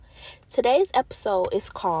Today's episode is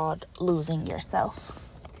called Losing Yourself.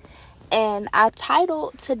 And I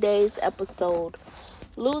titled today's episode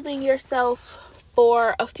Losing Yourself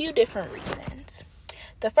for a few different reasons.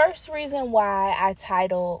 The first reason why I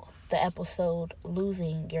titled the episode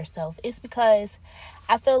Losing Yourself is because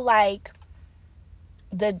I feel like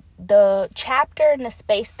the chapter and the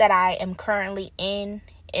space that I am currently in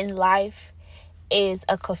life is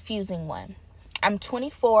a confusing one. I'm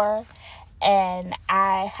 24 and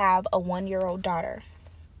I have a 1-year-old daughter.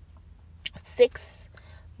 6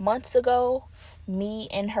 months ago, me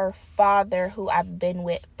and her father, who I've been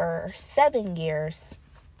with for 7 years,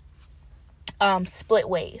 split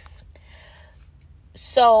ways.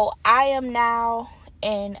 So I am now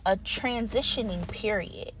in a transitioning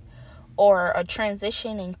period or a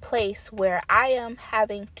transitioning place where I am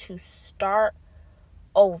having to start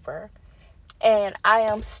over. And I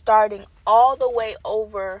am starting all the way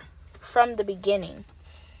over from the beginning.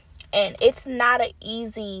 And it's not an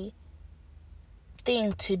easy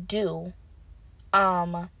thing to do.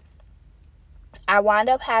 I wound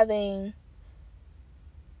up having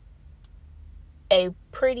a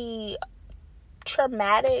pretty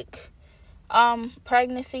traumatic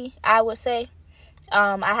pregnancy, I would say.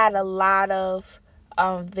 I had a lot of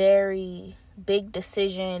very big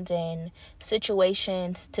decisions and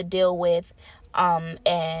situations to deal with.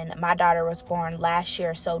 And my daughter was born last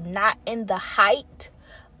year, so not in the height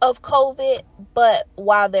of COVID, but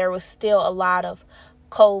while there was still a lot of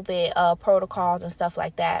COVID protocols and stuff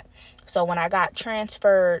like that. So when I got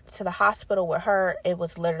transferred to the hospital with her, it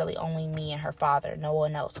was literally only me and her father. No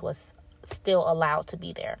one else was still allowed to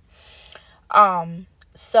be there.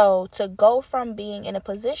 So to go from being in a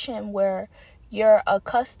position where you're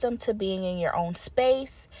accustomed to being in your own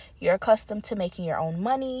space, you're accustomed to making your own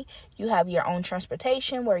money, you have your own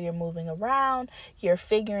transportation where you're moving around, you're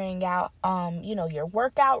figuring out, your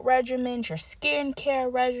workout regimens, your skincare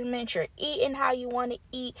regimens, you're eating how you want to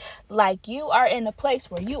eat. Like, you are in a place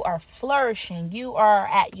where you are flourishing. You are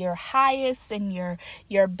at your highest and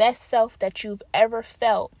your best self that you've ever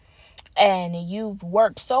felt. And you've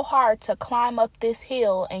worked so hard to climb up this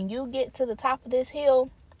hill, and you get to the top of this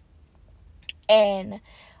hill, and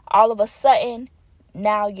all of a sudden,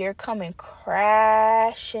 now you're coming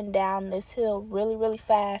crashing down this hill really, really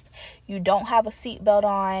fast. You don't have a seatbelt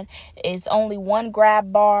on. It's only one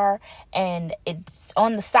grab bar, and it's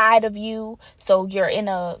on the side of you. So you're in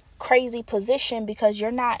a crazy position because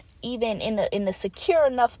you're not even in a secure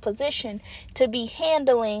enough position to be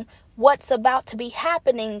handling what's about to be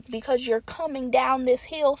happening, because you're coming down this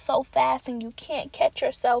hill so fast and you can't catch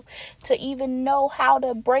yourself to even know how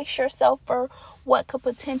to brace yourself for what could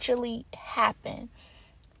potentially happen.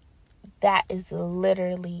 That is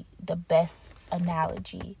literally the best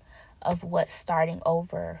analogy of what starting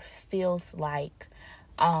over feels like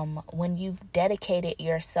when you've dedicated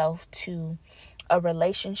yourself to a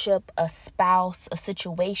relationship, a spouse, a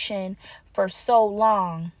situation for so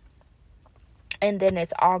long, and then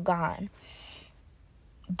it's all gone.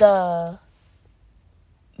 The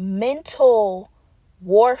mental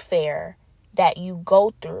warfare that you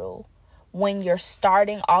go through when you're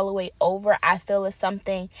starting all the way over, I feel, is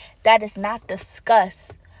something that is not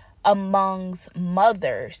discussed amongst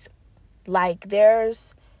mothers. Like, I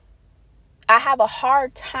have a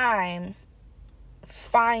hard time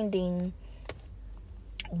finding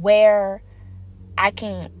where I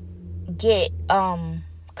can get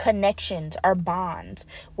connections or bonds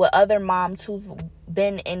with other moms who've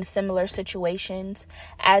been in similar situations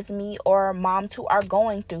as me, or moms who are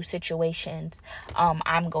going through situations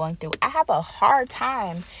I'm going through. I have a hard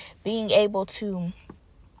time being able to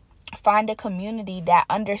find a community that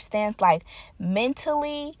understands. Like,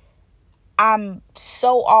 mentally, I'm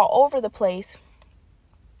so all over the place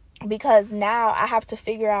because now I have to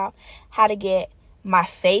figure out how to get my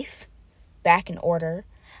faith back in order,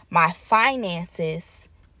 my finances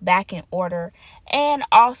back in order, and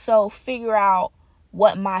also figure out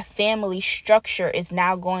what my family structure is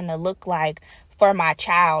now going to look like for my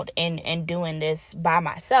child and doing this by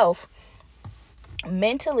myself.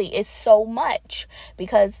 Mentally, it's so much,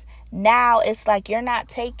 because now it's like you're not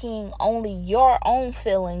taking only your own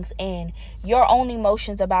feelings and your own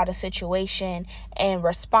emotions about a situation and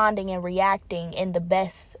responding and reacting in the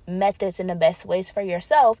best methods and the best ways for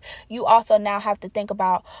yourself. You also now have to think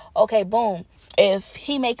about, okay, boom, if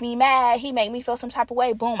he make me mad, he make me feel some type of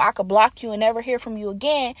way, boom, I could block you and never hear from you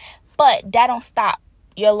again. But that don't stop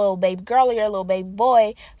your little baby girl or your little baby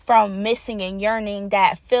boy from missing and yearning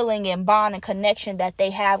that feeling and bond and connection that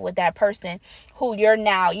they have with that person who you're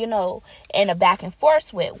now, in a back and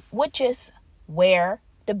forth with, which is where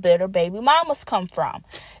the bitter baby mamas come from.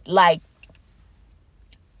 Like,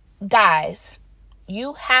 guys,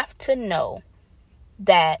 you have to know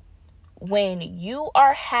that when you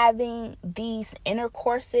are having these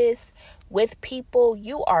intercourses with people,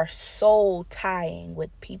 you are soul tying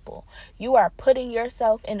with people. You are putting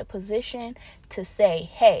yourself in a position to say,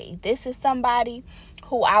 hey, this is somebody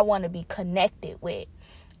who I want to be connected with.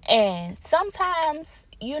 And sometimes,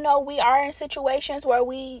 we are in situations where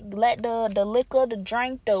we let the liquor, the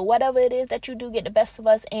drink, the whatever it is that you do get the best of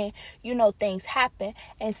us, and things happen.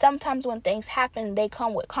 And sometimes when things happen, they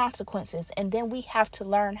come with consequences, and then we have to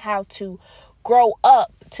learn how to grow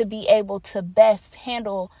up to be able to best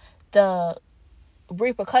handle the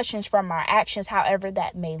repercussions from our actions, however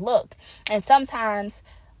that may look. And sometimes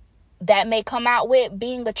that may come out with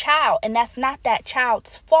being a child, and that's not that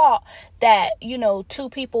child's fault that two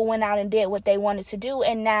people went out and did what they wanted to do,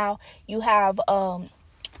 and now you have a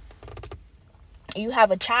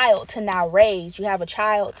child to now raise. You have a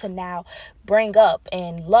child to now bring up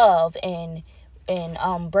and love and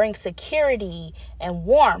bring security and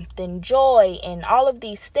warmth and joy and all of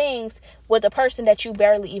these things with a person that you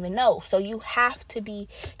barely even know. So you have to be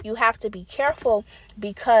careful,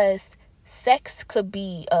 because sex could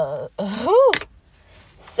be a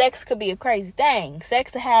crazy thing.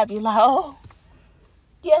 Sex to have you like, oh,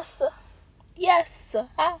 yes sir,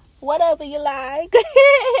 whatever you like.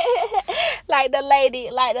 like the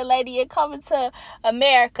lady in Coming to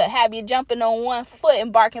America, have you jumping on one foot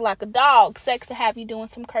and barking like a dog. Sex to have you doing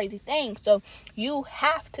some crazy things. So you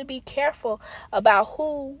have to be careful about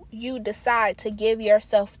who you decide to give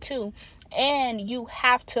yourself to. And you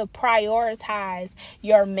have to prioritize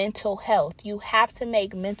your mental health. You have to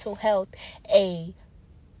make mental health a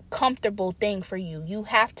comfortable thing for you. You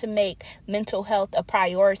have to make mental health a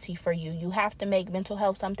priority for you. You have to make mental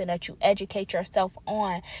health something that you educate yourself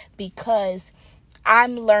on, because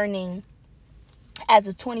I'm learning as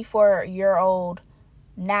a 24-year-old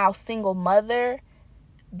now single mother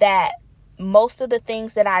that most of the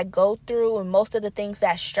things that I go through and most of the things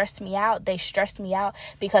that stress me out, they stress me out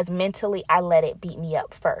because mentally I let it beat me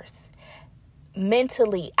up first.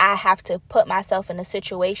 Mentally, I have to put myself in a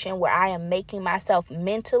situation where I am making myself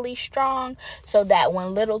mentally strong, so that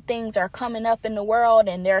when little things are coming up in the world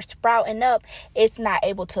and they're sprouting up, it's not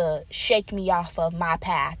able to shake me off of my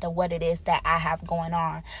path of what it is that I have going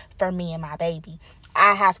on for me and my baby.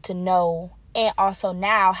 I have to know, and also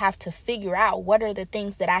now have to figure out what are the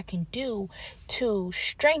things that I can do to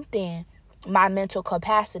strengthen my mental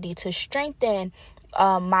capacity, to strengthen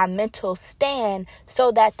my mental stand,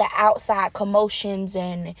 so that the outside commotions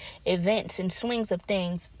and events and swings of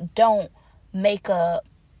things don't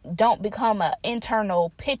become an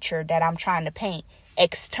internal picture that I'm trying to paint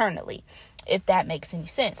externally, if that makes any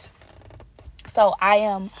sense. So I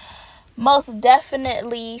am most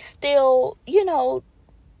definitely still,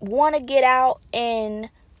 want to get out and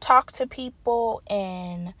talk to people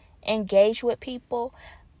and engage with people.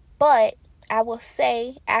 But I will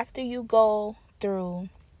say, after you go through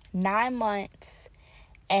 9 months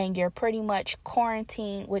and you're pretty much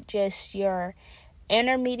quarantined with just your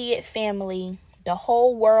intermediate family, the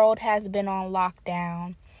whole world has been on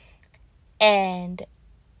lockdown, and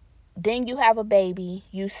then you have a baby,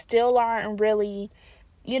 you still aren't really,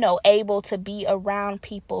 able to be around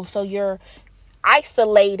people. So you're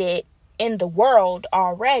isolated in the world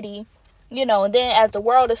already, and then as the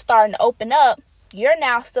world is starting to open up, you're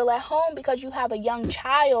now still at home because you have a young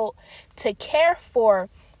child to care for.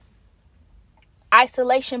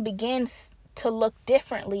 Isolation begins to look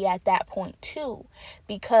differently at that point too,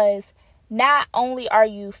 because not only are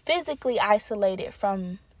you physically isolated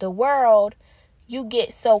from the world, you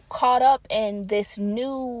get so caught up in this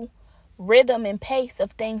new rhythm and pace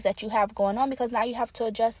of things that you have going on, because now you have to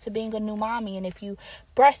adjust to being a new mommy. And if you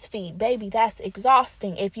breastfeed, baby, that's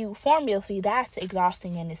exhausting. If you formula feed, that's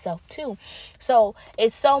exhausting in itself too. So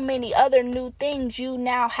it's so many other new things you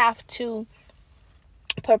now have to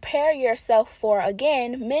prepare yourself for,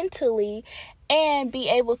 again, mentally, and be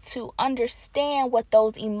able to understand what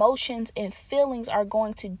those emotions and feelings are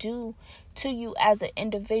going to do to you as an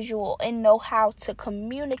individual, and know how to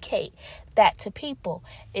communicate that to people.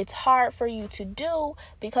 It's hard for you to do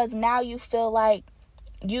because now you feel like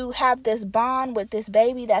you have this bond with this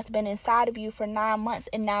baby that's been inside of you for 9 months,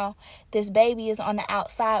 and now this baby is on the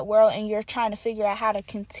outside world, and you're trying to figure out how to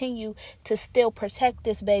continue to still protect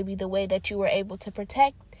this baby the way that you were able to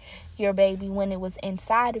protect your baby when it was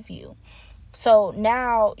inside of you. So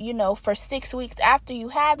now, for 6 weeks after you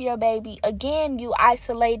have your baby, again, you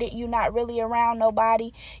isolated, you not really around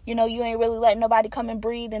nobody, you ain't really letting nobody come and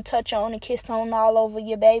breathe and touch on and kiss on all over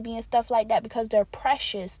your baby and stuff like that, because they're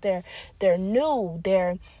precious, they're new,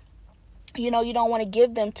 they're you don't want to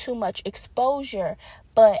give them too much exposure.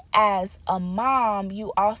 But as a mom,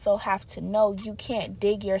 you also have to know you can't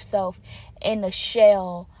dig yourself in a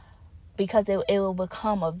shell, because it will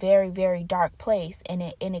become a very, very dark place, and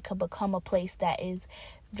it could become a place that is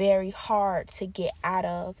very hard to get out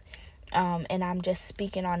of. And I'm just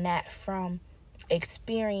speaking on that from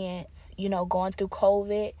experience. Going through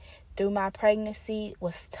COVID, through my pregnancy,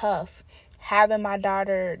 was tough. Having my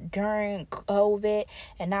daughter during COVID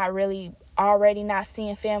and not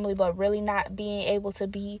seeing family, but really not being able to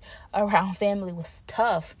be around family was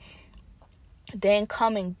tough. Then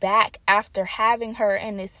coming back after having her,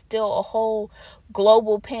 and it's still a whole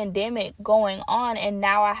global pandemic going on, and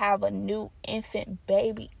now I have a new infant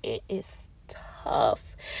baby. It is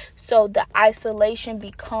tough. So the isolation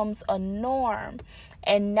becomes a norm.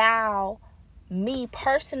 And now me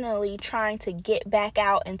personally trying to get back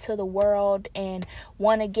out into the world and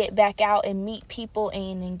want to get back out and meet people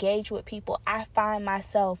and engage with people, I find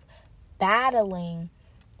myself battling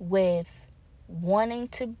with wanting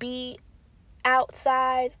to be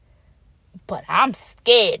outside, but I'm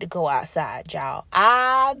scared to go outside, y'all.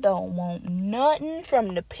 I don't want nothing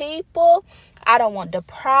from the people. I don't want the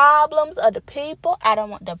problems of the people. I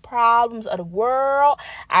don't want the problems of the world.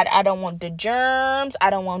 I don't want the germs.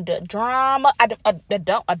 I don't want the drama. I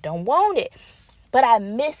don't want it. But I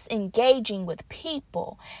miss engaging with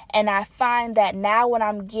people. And I find that now when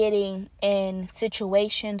I'm getting in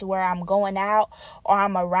situations where I'm going out or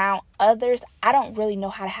I'm around others, I don't really know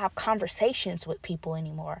how to have conversations with people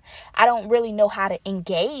anymore. I don't really know how to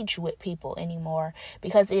engage with people anymore,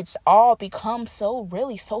 because it's all become so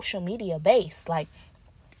really social media based. Like,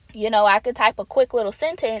 I could type a quick little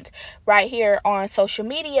sentence right here on social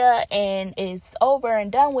media and it's over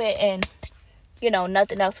and done with, and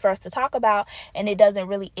nothing else for us to talk about, and it doesn't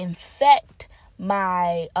really infect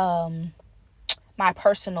my my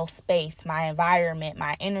personal space, my environment,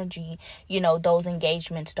 my energy. Those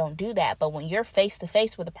engagements don't do that. But when you're face to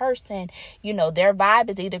face with a person, their vibe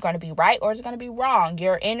is either going to be right or it's going to be wrong.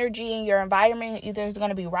 Your energy and your environment either is going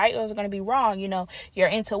to be right or it's going to be wrong. Your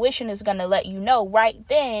intuition is going to let you know right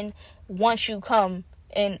then, once you come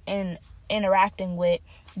in interacting with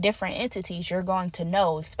different entities, you're going to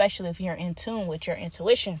know, especially if you're in tune with your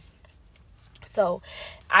intuition. So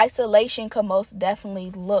isolation can most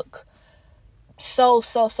definitely look so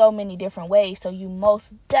many different ways. So you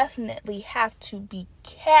most definitely have to be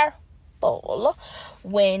careful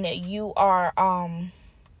when you are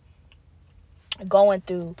going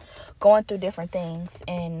through different things,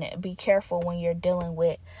 and be careful when you're dealing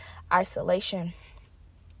with isolation.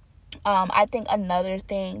 I think another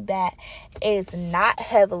thing that is not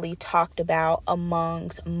heavily talked about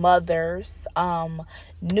amongst mothers,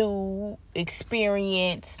 new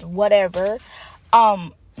experience, whatever,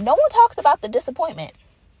 no one talks about the disappointment.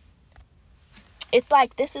 It's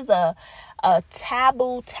like this is a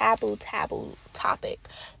taboo topic.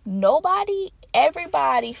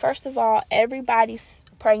 First of all, everybody's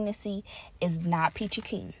pregnancy is not peachy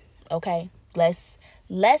keen. Okay,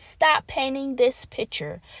 Let's stop painting this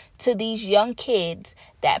picture to these young kids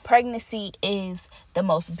that pregnancy is the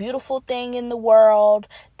most beautiful thing in the world,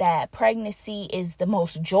 that pregnancy is the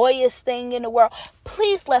most joyous thing in the world.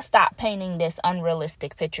 Please, let's stop painting this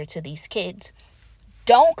unrealistic picture to these kids.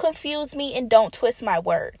 Don't confuse me and don't twist my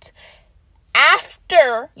words.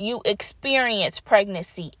 After you experience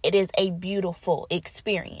pregnancy, it is a beautiful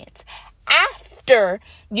experience. After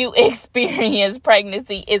you experience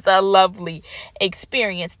pregnancy, it's a lovely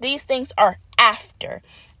experience. These things are after.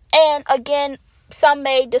 And again, some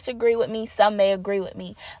may disagree with me, some may agree with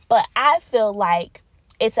me, but I feel like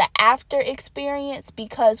it's an after experience,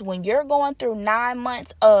 because when you're going through 9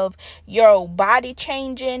 months of your body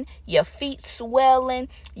changing, your feet swelling,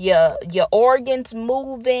 your organs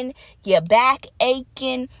moving, your back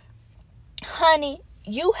aching, honey,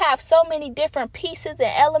 you have so many different pieces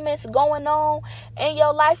and elements going on in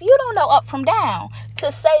your life. You don't know up from down.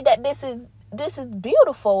 To say that this is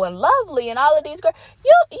beautiful and lovely and all of these girls,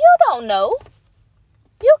 you don't know.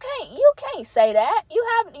 You can't say that. You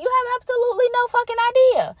have absolutely no fucking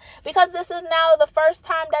idea, because this is now the first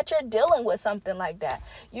time that you're dealing with something like that.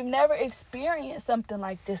 You've never experienced something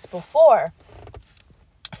like this before.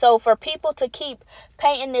 So for people to keep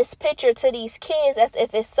painting this picture to these kids as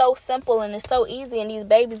if it's so simple and it's so easy, and these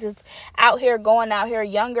babies is going out here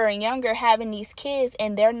younger and younger, having these kids,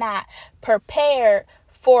 and they're not prepared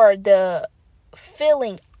for the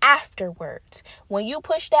feeling afterwards. When you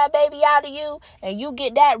push that baby out of you and you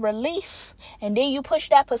get that relief, and then you push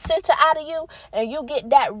that placenta out of you and you get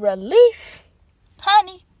that relief,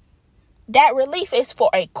 honey, that relief is for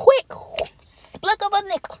a quick splick of a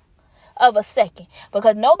nickel. of a second,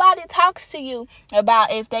 because nobody talks to you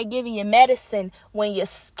about if they giving you medicine when your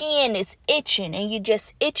skin is itching and you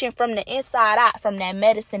just itching from the inside out from that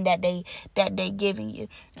medicine that they giving you.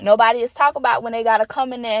 Nobody is talking about when they gotta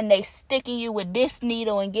come in there and they sticking you with this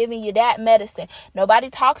needle and giving you that medicine. Nobody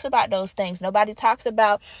talks about those things. Nobody talks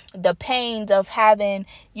about the pains of having,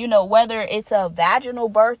 whether it's a vaginal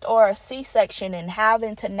birth or a C-section, and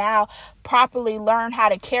having to now properly learn how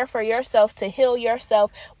to care for yourself, to heal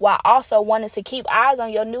yourself, while also wanting to keep eyes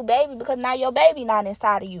on your new baby because now your baby not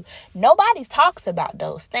inside of you. Nobody talks about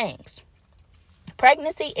those things.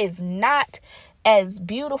 Pregnancy is not as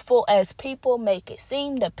beautiful as people make it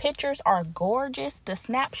seem. The pictures are gorgeous. The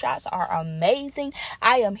snapshots are amazing.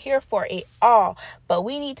 I am here for it all. But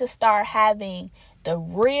we need to start having the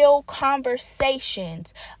real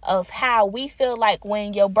conversations of how we feel like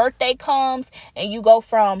when your birthday comes and you go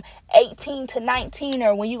from 18 to 19,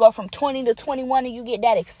 or when you go from 20 to 21 and you get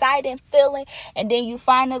that exciting feeling, and then you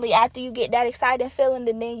finally, after you get that exciting feeling,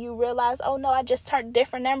 and then you realize, oh no, I just turned a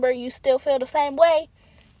different number, you still feel the same way.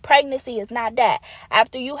 Pregnancy is not that.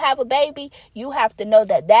 After you have a baby, you have to know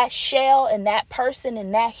that that shell and that person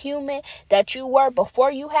and that human that you were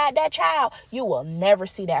before you had that child, you will never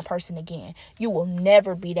see that person again. You will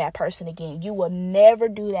never be that person again. You will never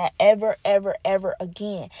do that ever, ever, ever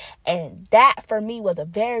again. And that for me was a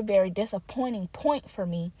very, very disappointing point for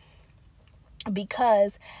me,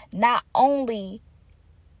 because not only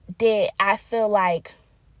did I feel like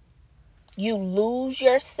you lose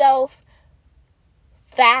yourself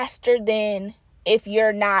faster than if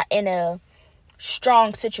you're not in a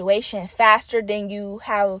strong situation, faster than you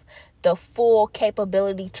have the full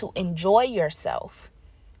capability to enjoy yourself.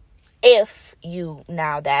 If you,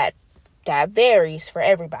 now that varies for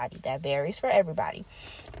everybody.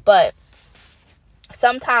 But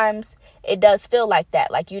sometimes it does feel like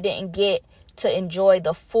that, like you didn't get to enjoy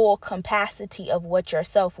the full capacity of what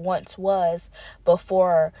yourself once was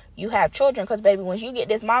before you have children. Because baby, once you get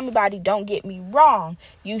this mommy body, don't get me wrong,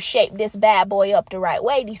 you shape this bad boy up the right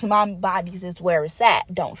way. These mommy bodies is where it's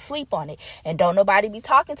at. Don't sleep on it. And don't nobody be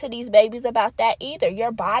talking to these babies about that either.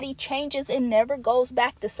 Your body changes and never goes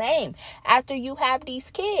back the same after you have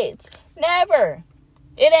these kids. Never.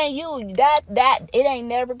 It ain't you. It ain't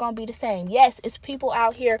never gonna be the same. Yes, it's people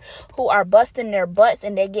out here who are busting their butts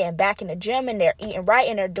and they're getting back in the gym and they're eating right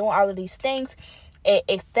and they're doing all of these things. It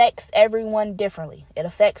affects everyone differently.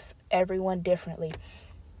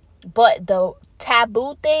 But the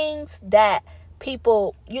taboo things that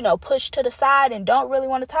people, push to the side and don't really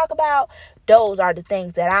want to talk about, those are the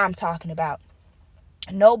things that I'm talking about.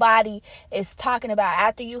 Nobody is talking about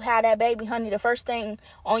after you have that baby, honey, the first thing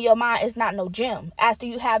on your mind is not no gym. After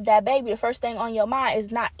you have that baby, the first thing on your mind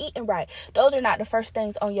is not eating right. Those are not the first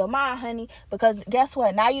things on your mind, honey, because guess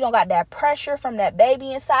what? Now you don't got that pressure from that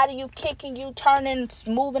baby inside of you, kicking you, turning,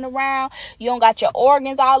 moving around. You don't got your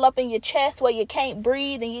organs all up in your chest where you can't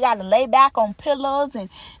breathe and you got to lay back on pillows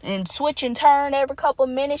and switch and turn every couple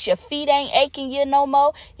minutes. Your feet ain't aching you no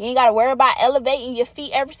more. You ain't got to worry about elevating your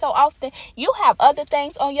feet every so often. You have other things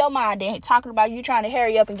on your mind. They ain't talking about you trying to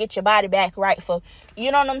hurry up and get your body back right for, you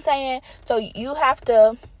know what I'm saying? So you have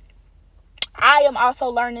to, I am also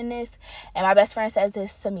learning this, and my best friend says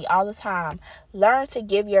this to me all the time. Learn to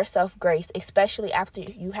give yourself grace, especially after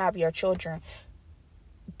you have your children.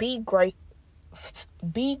 Be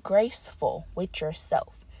graceful with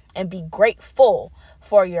yourself and be grateful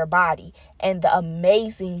for your body and the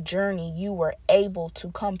amazing journey you were able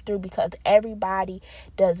to come through, because everybody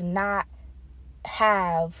does not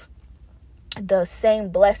have the same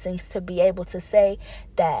blessings to be able to say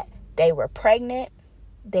that they were pregnant,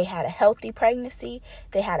 they had a healthy pregnancy,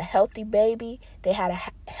 they had a healthy baby, they had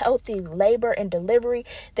a healthy labor and delivery.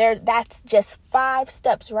 That's just 5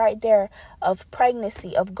 steps right there of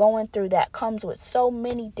pregnancy, of going through, that comes with so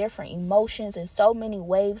many different emotions and so many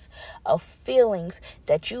waves of feelings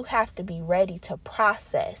that you have to be ready to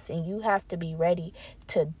process and you have to be ready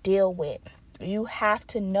to deal with. You have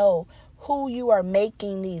to know who you are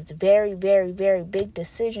making these very, very, very big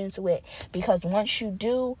decisions with, because once you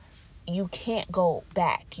do, you can't go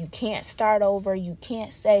back. You can't start over. You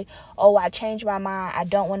can't say, oh, I changed my mind, I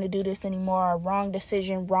don't want to do this anymore. Wrong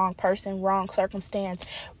decision, wrong person, wrong circumstance,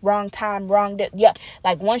 wrong time,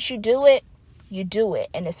 like once you do it, you do it,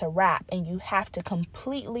 and it's a wrap. And you have to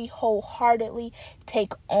completely, wholeheartedly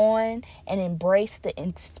take on and embrace the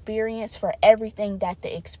experience for everything that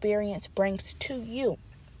the experience brings to you.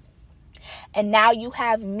 And now you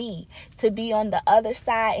have me to be on the other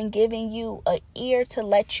side and giving you an ear to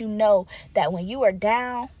let you know that when you are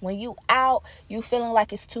down, when you out, you feeling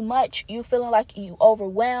like it's too much, you feeling like you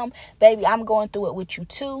overwhelmed, baby, I'm going through it with you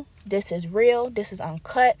too. This is real. This is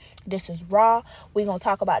uncut. This is raw. We're going to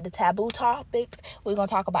talk about the taboo topics. We're going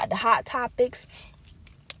to talk about the hot topics.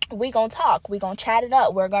 We're going to talk. We're going to chat it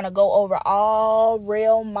up. We're going to go over all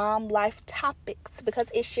real mom life topics because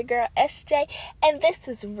it's your girl SJ and this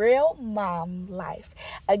is Real Mom Life.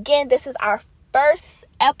 Again, this is our first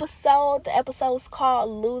episode. The episode is called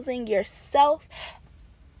Losing Yourself.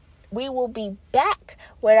 We will be back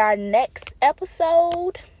with our next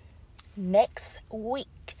episode next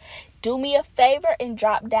week. Do me a favor and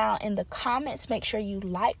drop down in the comments. Make sure you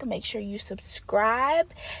like. Make sure you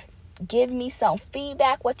subscribe. Give me some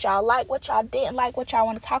feedback, what y'all like, what y'all didn't like, what y'all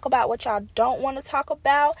want to talk about, what y'all don't want to talk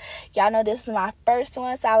about. Y'all know this is my first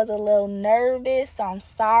one, so I was a little nervous. So I'm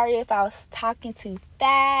sorry if I was talking too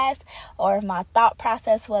fast or if my thought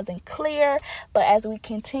process wasn't clear. But as we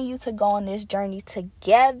continue to go on this journey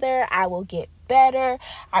together, I will get better.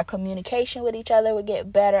 Our communication with each other will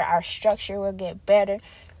get better. Our structure will get better.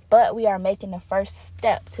 But we are making the first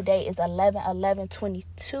step. Today is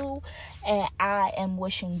 11/11/22, and I am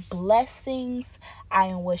wishing blessings. I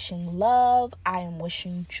am wishing love. I am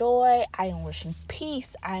wishing joy. I am wishing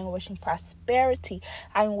peace. I am wishing prosperity.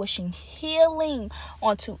 I am wishing healing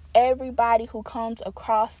onto everybody who comes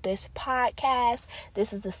across this podcast.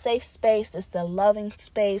 This is a safe space. This is a loving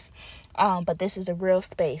space. But this is a real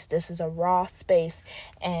space. This is a raw space,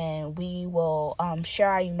 and we will share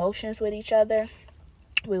our emotions with each other.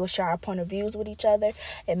 We will share our point of views with each other.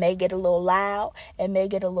 It may get a little loud. It may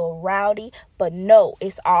get a little rowdy. But no,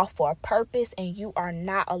 it's all for a purpose. And you are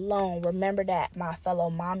not alone. Remember that, my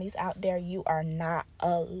fellow mommies out there. You are not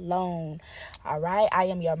alone. All right. I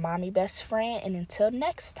am your mommy best friend. And until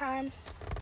next time.